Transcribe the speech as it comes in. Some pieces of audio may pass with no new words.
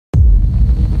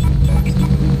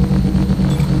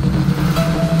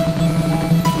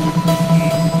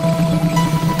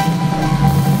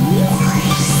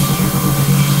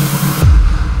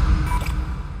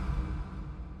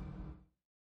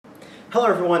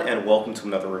everyone, and welcome to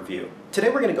another review. Today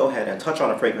we're going to go ahead and touch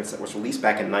on a fragrance that was released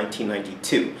back in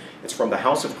 1992. It's from the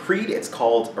House of Creed. It's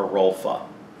called Erolfa.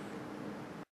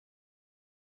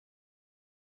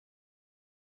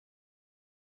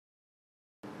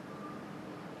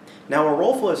 Now,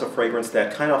 Erolfa is a fragrance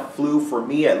that kind of flew, for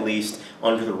me at least,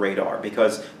 under the radar,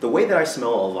 because the way that I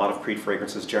smell a lot of Creed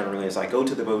fragrances generally is I go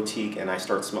to the boutique and I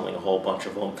start smelling a whole bunch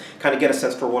of them, kind of get a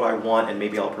sense for what I want, and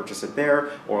maybe I'll purchase it there,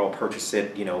 or I'll purchase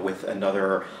it, with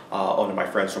another one of my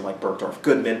friends from like Bergdorf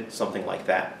Goodman, something like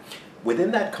that.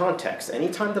 Within that context,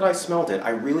 anytime that I smelled it, I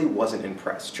really wasn't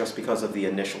impressed, just because of the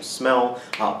initial smell,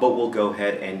 but we'll go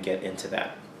ahead and get into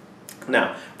that.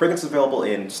 Now, fragrance is available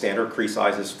in standard Creed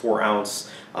sizes, 4 ounce,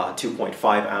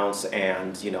 2.5 ounce,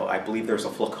 and I believe there's a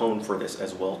flacon for this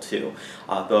as well too.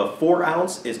 The 4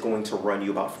 ounce is going to run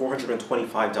you about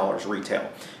 $425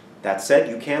 retail. That said,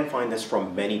 you can find this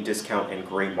from many discount and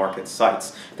gray market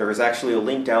sites. There is actually a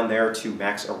link down there to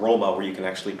Max Aroma where you can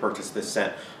actually purchase this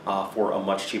scent for a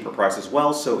much cheaper price as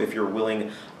well. So if you're willing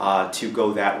to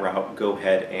go that route, go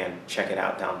ahead and check it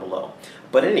out down below.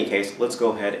 But in any case, let's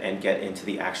go ahead and get into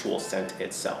the actual scent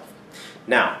itself.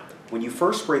 Now, when you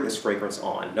first spray this fragrance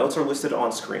on, notes are listed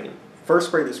on screen. First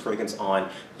spray this fragrance on,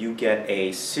 you get a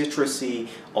citrusy,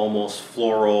 almost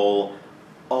floral,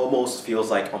 almost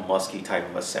feels like a musky type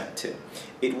of a scent too.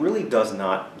 It really does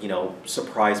not,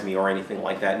 surprise me or anything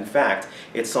like that. In fact,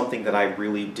 it's something that I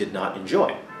really did not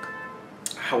enjoy.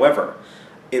 However,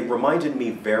 it reminded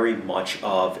me very much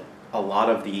of a lot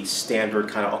of the standard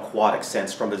kind of aquatic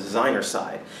scents from the designer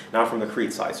side, not from the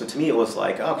Creed side. So to me it was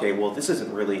like, okay, well, this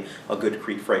isn't really a good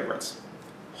Creed fragrance.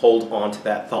 Hold on to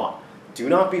that thought. Do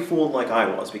not be fooled like I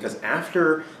was, because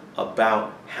after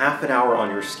about half an hour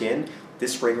on your skin,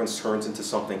 this fragrance turns into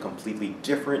something completely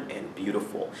different and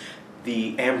beautiful.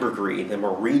 The ambergris, the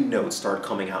marine notes start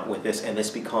coming out with this, and this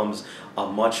becomes a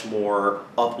much more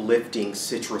uplifting,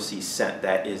 citrusy scent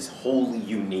that is wholly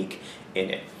unique in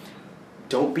it.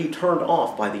 Don't be turned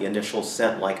off by the initial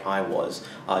scent like I was,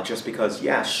 just because,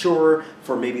 yeah, sure,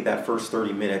 for maybe that first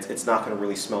 30 minutes, it's not going to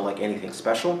really smell like anything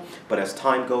special, but as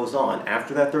time goes on,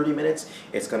 after that 30 minutes,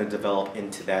 it's going to develop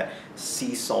into that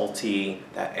sea salty,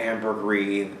 that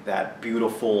ambergris, that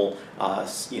beautiful,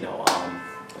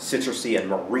 citrusy and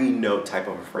marine note type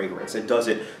of a fragrance. It does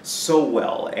it so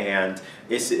well, and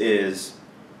this is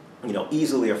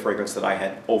easily a fragrance that I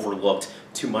had overlooked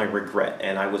to my regret,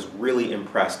 and I was really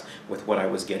impressed with what I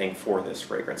was getting for this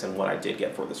fragrance and what I did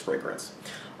get for this fragrance.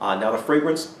 Now the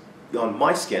fragrance on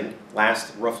my skin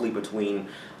lasts roughly between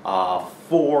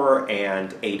 4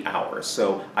 and 8 hours.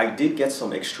 So I did get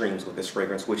some extremes with this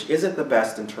fragrance, which isn't the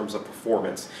best in terms of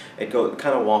performance. It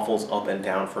kind of waffles up and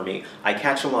down for me. I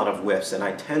catch a lot of whiffs, and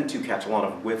I tend to catch a lot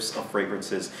of whiffs of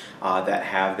fragrances that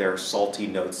have their salty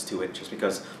notes to it, just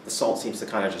because the salt seems to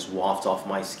kind of just waft off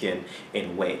my skin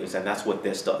in waves, and that's what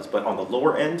this does. But on the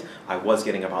lower end, I was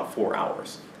getting about 4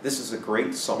 hours. This is a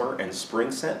great summer and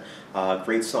spring scent,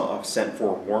 great scent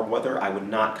for warm weather. I would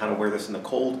not kind of wear this in the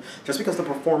cold, just because the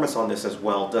performance on this as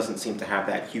well doesn't seem to have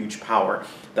that huge power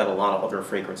that a lot of other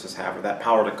fragrances have, or that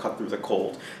power to cut through the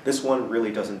cold. This one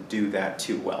really doesn't do that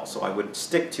too well, so I would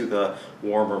stick to the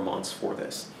warmer months for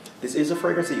this. This is a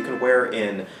fragrance that you can wear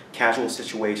in casual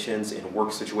situations, in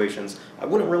work situations. I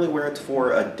wouldn't really wear it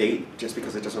for a date, just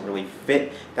because it doesn't really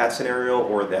fit that scenario,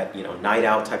 or that night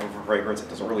out type of a fragrance. It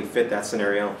doesn't really fit that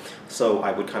scenario, so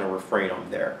I would kind of refrain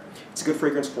on there. It's a good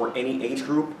fragrance for any age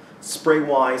group.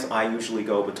 Spray-wise, I usually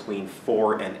go between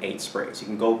 4 and 8 sprays. You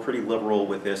can go pretty liberal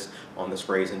with this on the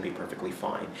sprays and be perfectly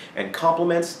fine. And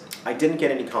compliments, I didn't get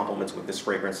any compliments with this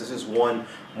fragrance. This is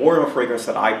more of a fragrance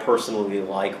that I personally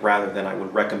like, rather than I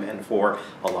would recommend for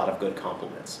a lot of good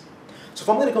compliments. So if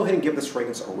I'm going to go ahead and give this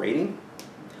fragrance a rating,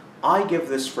 I give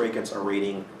this fragrance a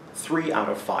rating 3 out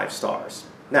of 5 stars.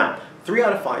 Now, 3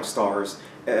 out of 5 stars,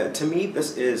 to me,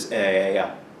 this is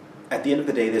at the end of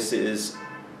the day, this is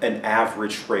an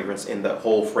average fragrance in the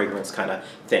whole fragrance kind of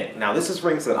thing. Now, this is a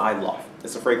fragrance that I love.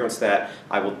 It's a fragrance that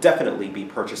I will definitely be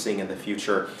purchasing in the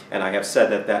future, and I have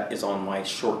said that that is on my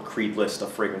short Creed list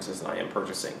of fragrances that I am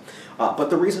purchasing.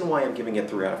 But the reason why I'm giving it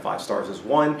 3 out of 5 stars is,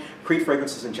 one, Creed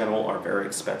fragrances in general are very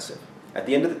expensive. At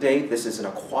the end of the day, this is an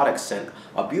aquatic scent,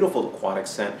 a beautiful aquatic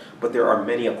scent, but there are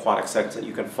many aquatic scents that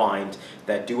you can find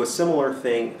that do a similar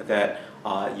thing that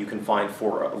you can find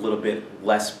for a little bit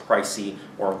less pricey,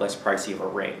 or less pricey of a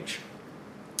range.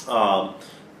 Another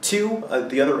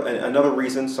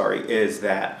reason, is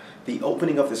that the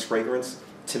opening of this fragrance,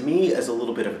 to me, is a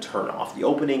little bit of a turn-off. The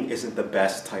opening isn't the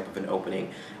best type of an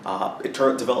opening. It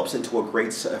develops into a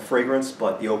great fragrance,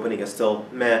 but the opening is still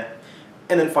meh.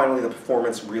 And then finally, the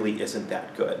performance really isn't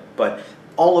that good. But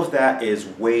all of that is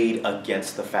weighed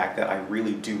against the fact that I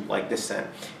really do like this scent.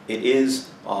 It is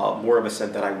more of a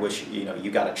scent that I wish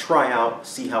you got to try out,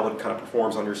 see how it kind of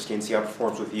performs on your skin, see how it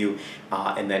performs with you,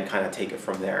 and then kind of take it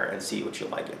from there and see what you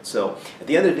like it. So at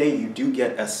the end of the day, you do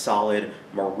get a solid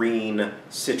marine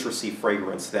citrusy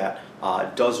fragrance that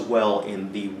does well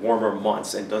in the warmer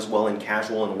months and does well in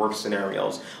casual and work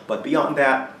scenarios. But beyond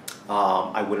that,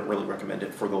 I wouldn't really recommend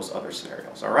it for those other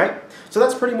scenarios, all right? So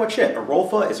that's pretty much it.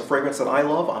 Erolfa is a fragrance that I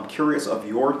love. I'm curious of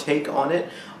your take on it.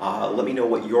 Let me know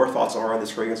what your thoughts are on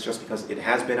this fragrance, just because it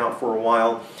has been out for a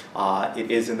while.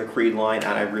 It is in the Creed line,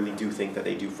 and I really do think that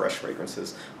they do fresh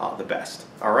fragrances the best,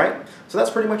 all right? So that's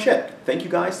pretty much it. Thank you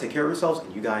guys, take care of yourselves,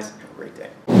 and you guys have a great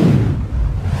day.